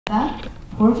Mehta,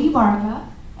 Purvi Barga,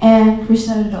 and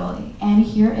Krishna Dodoli. And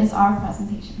here is our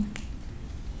presentation.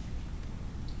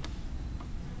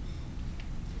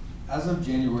 As of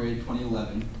January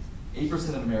 2011, 8%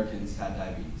 of Americans had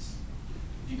diabetes.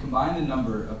 If you combine the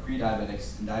number of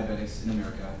pre-diabetics and diabetics in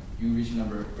America, you reach a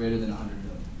number greater than 100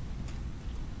 million.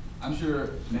 I'm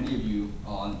sure many of you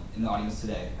all in the audience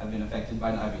today have been affected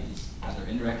by diabetes, either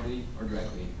indirectly or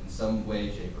directly, in some way,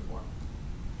 shape, or form.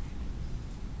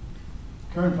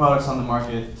 Current products on the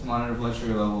market to monitor blood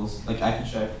sugar levels, like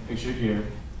AccuCheck, pictured here,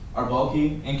 are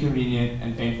bulky, inconvenient,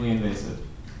 and painfully invasive.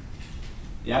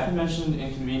 The aforementioned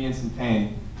inconvenience and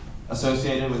pain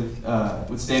associated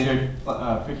with standard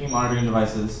pricking monitoring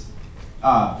devices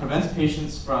prevents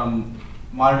patients from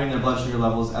monitoring their blood sugar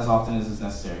levels as often as is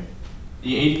necessary.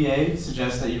 The ADA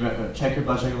suggests that you check your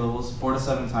blood sugar levels 4 to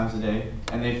 7 times a day,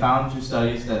 and they found through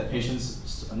studies that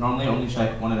patients normally only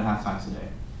check 1.5 times a day.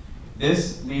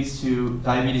 This leads to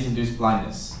diabetes-induced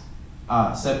blindness.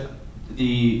 For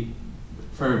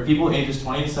people ages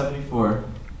 20 to 74,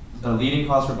 the leading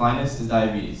cause for blindness is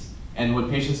diabetes. And what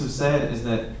patients have said is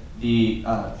that the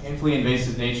painfully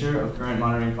invasive nature of current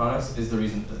monitoring products is the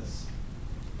reason for this.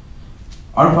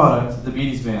 Our product, the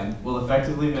Beaties Band, will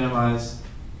effectively minimize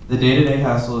the day-to-day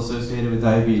hassle associated with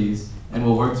diabetes and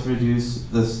will work to reduce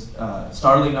the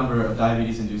startling number of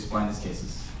diabetes-induced blindness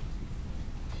cases.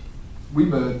 We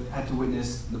both had to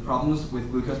witness the problems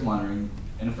with glucose monitoring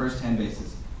on a first-hand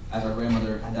basis, as our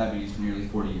grandmother had diabetes for nearly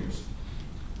 40 years.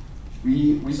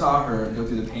 We saw her go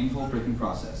through the painful pricking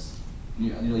process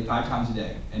nearly 5 times a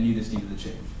day and knew this needed a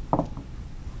change.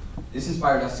 This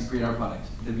inspired us to create our product,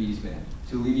 the Beaties Band,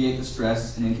 to alleviate the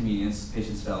stress and inconvenience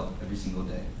patients felt every single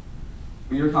day.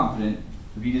 We are confident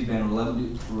the Beaties Band will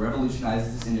revolutionize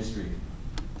this industry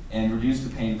and reduce the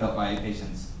pain felt by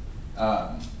patients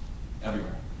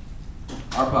everywhere.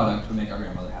 Our product will make our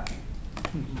grandmother happy.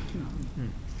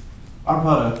 Our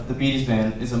product, the Beaties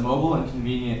Band, is a mobile and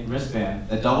convenient wristband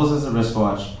that doubles as a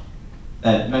wristwatch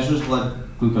that measures blood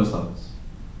glucose levels.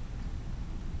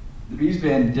 The Beaties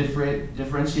Band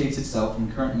differentiates itself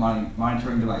from current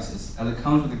monitoring devices as it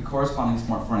comes with a corresponding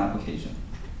smartphone application.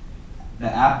 The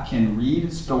app can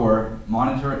read, store,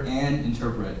 monitor, and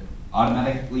interpret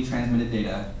automatically transmitted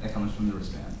data that comes from the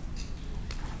wristband.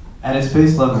 At its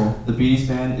base level, the Beaties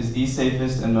Band is the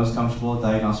safest and most comfortable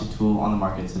diagnostic tool on the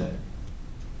market today.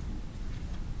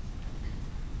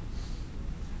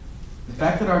 The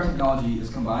fact that our technology is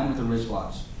combined with a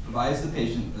wristwatch provides the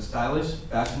patient with a stylish,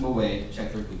 fashionable way to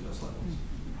check their glucose levels.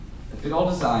 The fit-all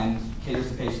design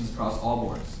caters to patients across all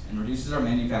boards and reduces our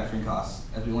manufacturing costs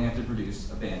as we only have to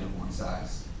produce a band of one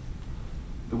size.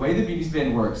 The way the Beaties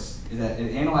Band works is that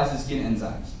it analyzes skin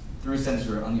enzymes through a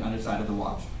sensor on the underside of the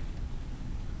watch.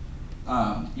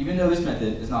 Even though this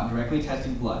method is not directly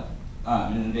testing blood in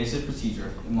an invasive procedure,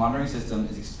 the monitoring system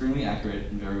is extremely accurate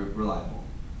and very reliable.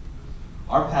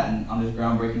 Our patent on this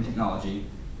groundbreaking technology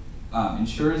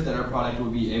ensures that our product will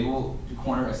be able to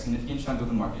corner a significant chunk of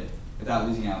the market without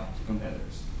losing out to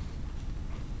competitors.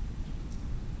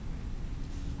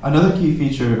 Another key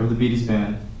feature of the Beaties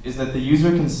Band is that the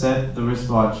user can set the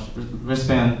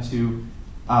wristband to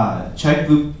check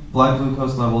blood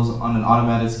glucose levels on an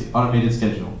automated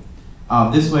schedule.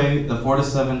 This way, the 4 to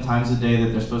 7 times a day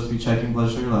that they're supposed to be checking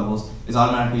blood sugar levels is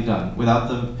automatically done without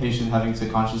the patient having to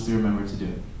consciously remember to do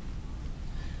it.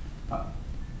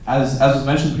 As was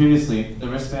mentioned previously, the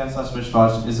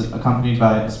wristband/wristwatch is accompanied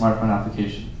by a smartphone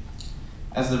application.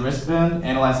 As the wristband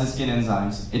analyzes skin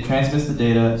enzymes, it transmits the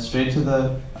data straight to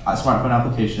the smartphone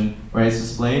application where it's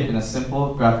displayed in a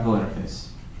simple graphical interface.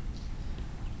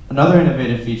 Another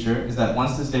innovative feature is that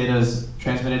once this data is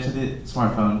transmitted to the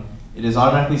smartphone, it is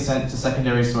automatically sent to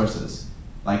secondary sources,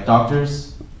 like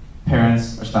doctors,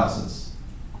 parents, or spouses.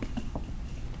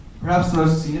 Perhaps the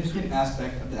most significant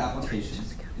aspect of the application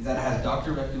is that it has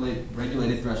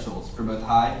doctor-regulated thresholds for both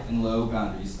high and low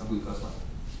boundaries of glucose level.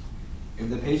 If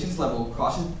the patient's level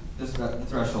crosses the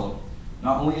threshold,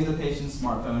 not only is the patient's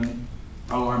smartphone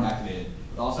alarm activated,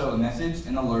 but also a message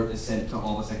and alert is sent to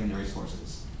all the secondary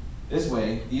sources. This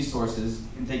way, these sources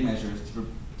can take measures to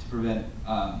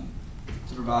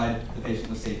provide the patient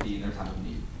with safety in their time of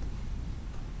need.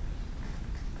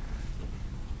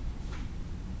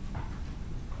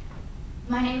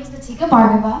 My name is Natika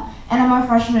Bhargava, and I'm a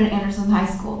freshman at Anderson High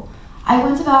School. I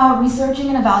went about researching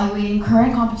and evaluating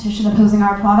current competition opposing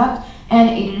our product and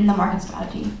aided in the market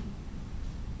strategy.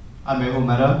 I'm Mehul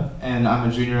Mehta, and I'm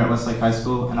a junior at Westlake High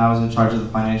School, and I was in charge of the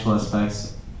financial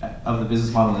aspects of the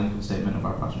business model and income statement of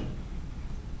our project.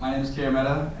 My name is Kara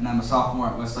Mehta, and I'm a sophomore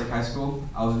at Westlake High School.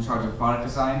 I was in charge of product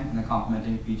design and the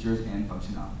complementing features and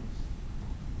functionalities.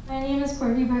 My name is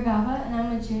Purvi Bhargava, and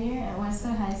I'm a junior at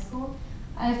Westwood High School.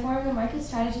 I formed the market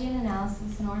strategy and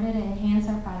analysis in order to enhance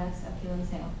our product's appeal and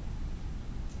sale.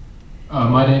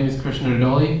 My name is Krishna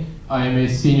Adoli. I am a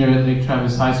senior at Lake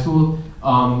Travis High School.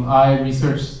 I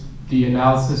researched the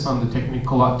analysis on the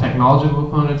technological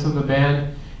components of the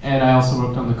band, and I also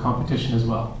worked on the competition as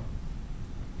well.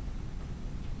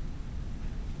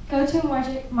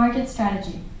 Go-to-market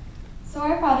strategy. So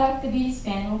our product, the BD's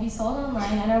band, will be sold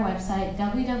online at our website,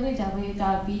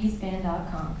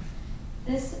 www.bdsband.com.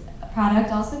 This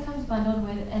product also comes bundled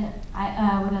with a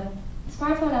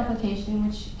smartphone application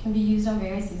which can be used on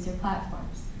various user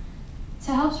platforms.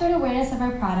 To help spread awareness of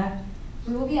our product,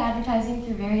 we will be advertising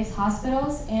through various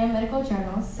hospitals and medical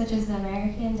journals, such as the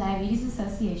American Diabetes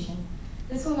Association.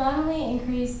 This will not only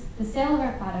increase the sale of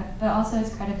our product, but also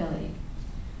its credibility.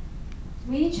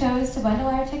 We chose to bundle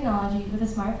our technology with a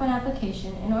smartphone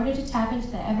application in order to tap into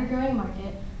the ever-growing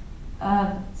market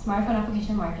of smartphone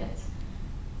application markets.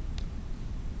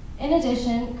 In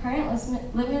addition, current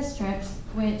litmus strips,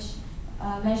 which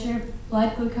measure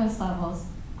blood glucose levels,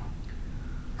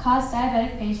 cost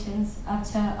diabetic patients up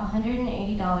to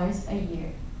 $180 a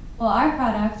year, while our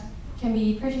product can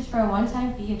be purchased for a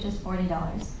one-time fee of just $40.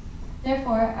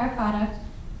 Therefore, our product,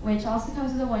 which also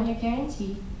comes with a one-year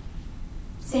guarantee,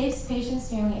 saves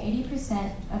patients nearly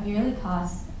 80% of yearly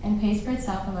costs and pays for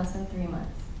itself in less than 3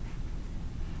 months.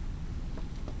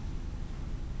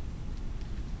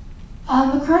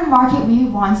 The current market we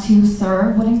want to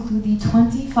serve would include the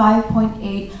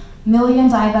 25.8 million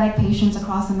diabetic patients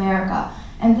across America.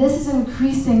 And this is an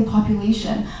increasing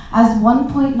population, as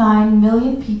 1.9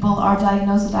 million people are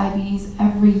diagnosed with diabetes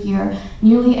every year,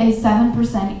 nearly a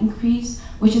 7% increase,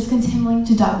 which is continuing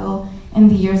to double in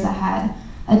the years ahead.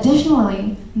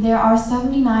 Additionally, there are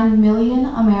 79 million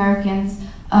Americans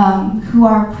who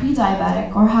are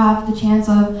pre-diabetic or have the chance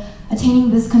of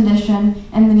attaining this condition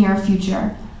in the near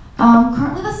future.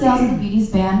 Currently, the sales of the BD's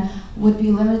band would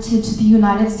be limited to the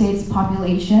United States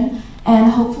population,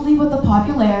 and hopefully with the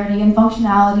popularity and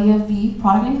functionality of the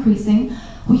product increasing,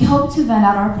 we hope to vend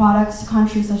out our products to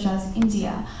countries such as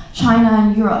India, China,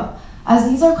 and Europe, as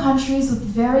these are countries with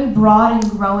very broad and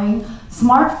growing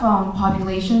smartphone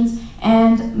populations,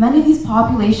 and many of these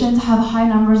populations have high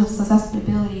numbers of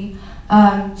susceptibility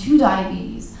to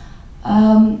diabetes.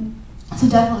 So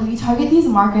definitely we target these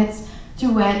markets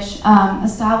through which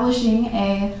establishing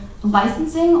a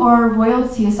licensing or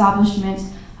royalty establishment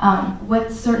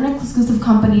with certain exclusive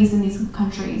companies in these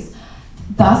countries,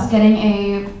 thus getting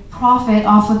a profit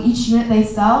off of each unit they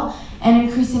sell and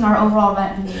increasing our overall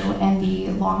revenue in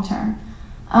the long term.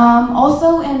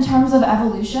 Also, in terms of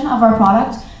evolution of our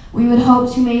product, we would hope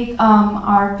to make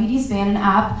our BD's band and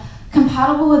app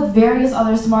compatible with various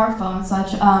other smartphones,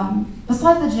 such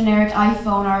besides the generic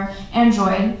iPhone or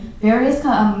Android, various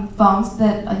phones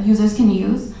that users can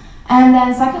use. And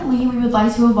then secondly, we would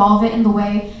like to evolve it in the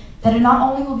way that it not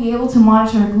only will be able to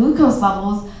monitor glucose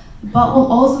levels, but will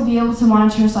also be able to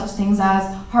monitor such things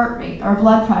as heart rate or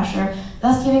blood pressure,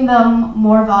 thus giving them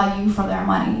more value for their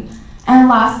money. And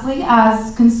lastly,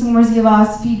 as consumers give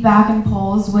us feedback and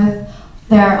polls with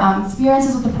their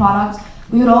experiences with the product,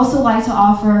 we would also like to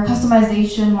offer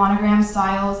customization monogram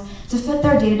styles to fit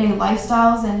their day-to-day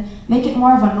lifestyles and make it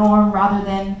more of a norm rather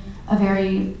than a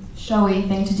very showy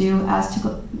thing to do as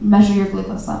to measure your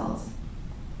glucose levels.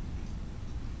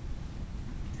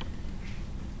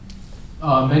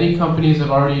 Many companies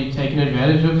have already taken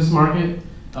advantage of this market.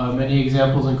 Many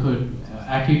examples include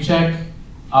Accu-Check,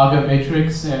 Aga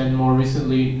Matrix, and more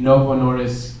recently Novo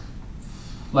Nordisk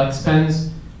Flex Pens.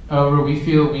 However, we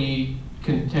feel we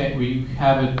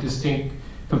have a distinct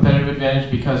competitive advantage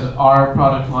because our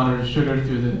product monitors sugar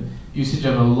through the usage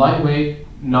of a lightweight,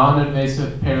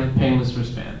 non-invasive, painless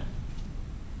wristband.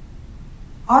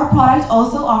 Our product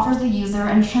also offers the user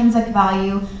intrinsic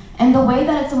value in the way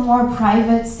that it's a more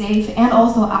private, safe, and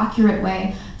also accurate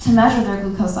way to measure their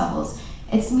glucose levels.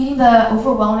 It's meeting the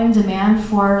overwhelming demand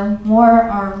for more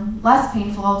or less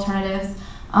painful alternatives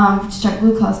to check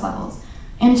glucose levels.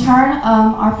 In turn,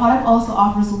 our product also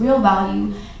offers real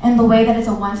value in the way that it's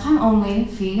a one-time only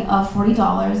fee of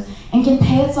 $40 and can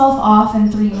pay itself off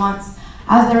in 3 months,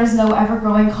 as there is no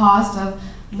ever-growing cost of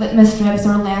litmus strips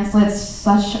or landslets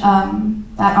such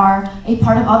that are a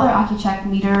part of other Accu-Check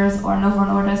meters or Novo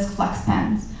Nordisk Flex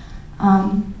Pens.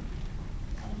 And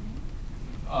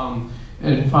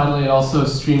finally, it also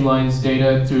streamlines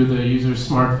data through the user's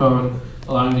smartphone,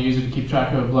 allowing the user to keep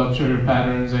track of blood sugar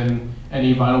patterns and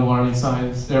any vital warning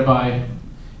signs, thereby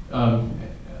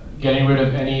getting rid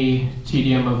of any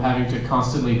tedium of having to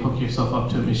constantly hook yourself up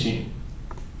to a machine.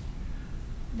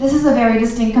 This is a very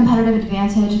distinct competitive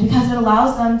advantage because it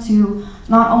allows them to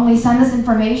not only send this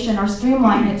information or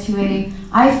streamline it to an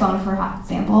iPhone, for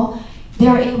example.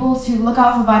 They're able to look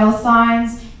out for vital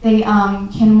signs. They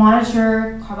can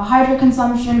monitor carbohydrate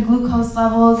consumption, glucose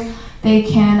levels. They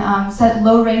can set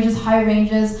low ranges, high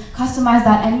ranges, customize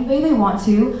that any way they want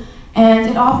to. And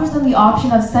it offers them the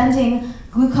option of sending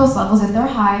glucose levels, if they're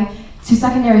high, to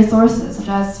secondary sources, such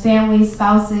as families,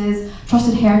 spouses,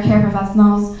 trusted hair care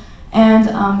professionals. And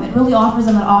it really offers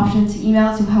them an option to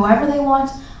email to whoever they want,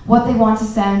 what they want to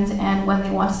send, and when they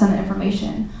want to send the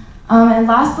information. And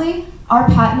lastly, our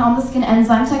patent on the skin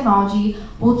enzyme technology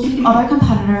will keep other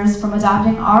competitors from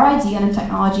adapting our idea and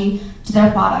technology to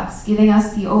their products, giving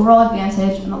us the overall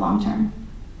advantage in the long term.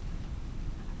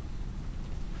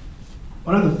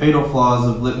 One of the fatal flaws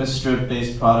of litmus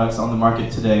strip-based products on the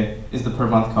market today is the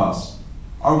per-month cost.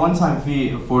 Our one-time fee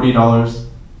of $40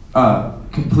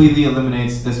 completely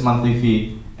eliminates this monthly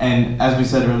fee, and as we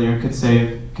said earlier, could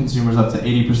save consumers up to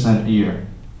 80% a year.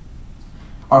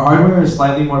 Our hardware is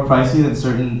slightly more pricey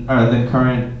than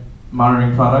current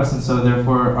monitoring products, and so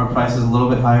therefore our price is a little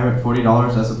bit higher at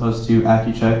 $40 as opposed to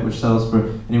AccuCheck, which sells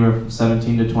for anywhere from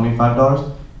 $17 to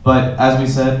 $25. But as we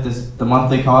said, the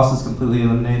monthly cost is completely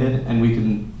eliminated, and we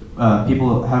can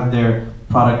people have their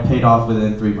product paid off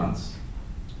within 3 months.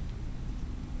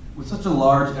 With such a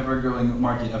large, ever-growing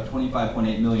market of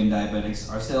 25.8 million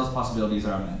diabetics, our sales possibilities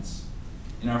are immense.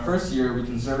 In our first year, we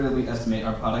conservatively estimate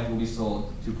our product will be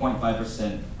sold to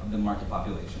 0.5% of the market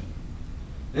population.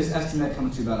 This estimate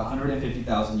comes to about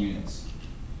 150,000 units.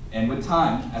 And with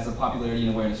time, as the popularity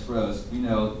and awareness grows, we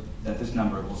know that this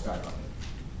number will skyrocket.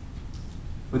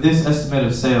 With this estimate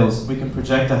of sales, we can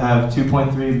project to have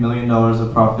 $2.3 million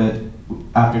of profit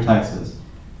after taxes.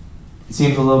 It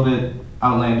seems a little bit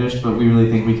outlandish, but we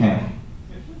really think we can.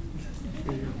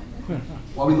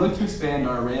 While we look to expand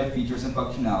our array of features and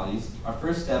functionalities, our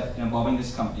first step in evolving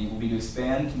this company will be to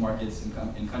expand to markets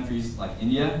in countries like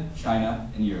India, China,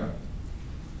 and Europe.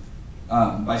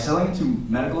 By selling to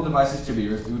medical device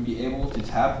distributors, we would be able to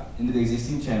tap into the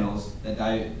existing channels that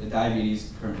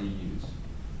diabetes currently use.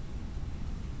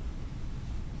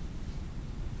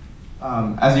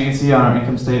 As you can see on our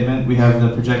income statement, we have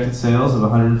the projected sales of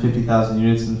 150,000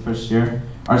 units in the first year.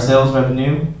 Our sales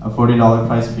revenue, a $40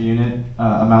 price per unit,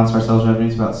 amounts our sales revenue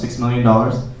to about $6 million.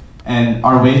 And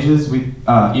our wages,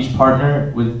 each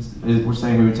partner, we're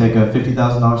saying we would take a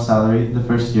 $50,000 salary the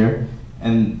first year.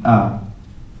 And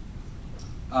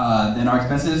then our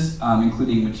expenses,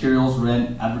 including materials,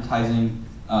 rent, advertising,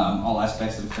 all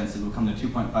aspects of expenses, will come to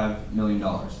 $2.5 million.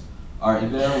 Our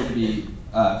EBITDA would be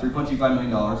 $3.25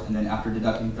 million, and then after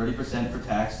deducting 30% for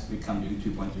tax, we come to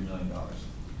 $2.3 million.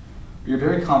 We are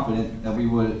very confident that we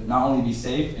would not only be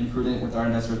safe and prudent with our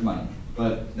investors' money,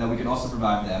 but that we could also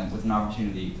provide them with an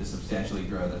opportunity to substantially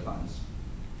grow their funds.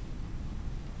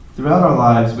 Throughout our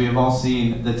lives, we have all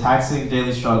seen the taxing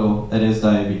daily struggle that is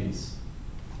diabetes.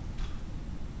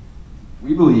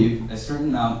 We believe a certain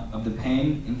amount of the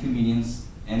pain, inconvenience,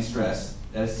 and stress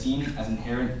that is seen as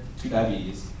inherent to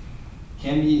diabetes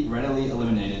can be readily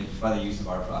eliminated by the use of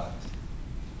our product.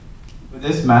 With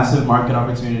this massive market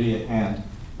opportunity at hand,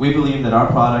 we believe that our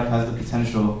product has the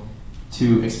potential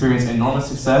to experience enormous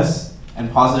success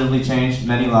and positively change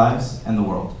many lives and the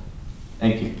world.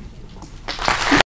 Thank you.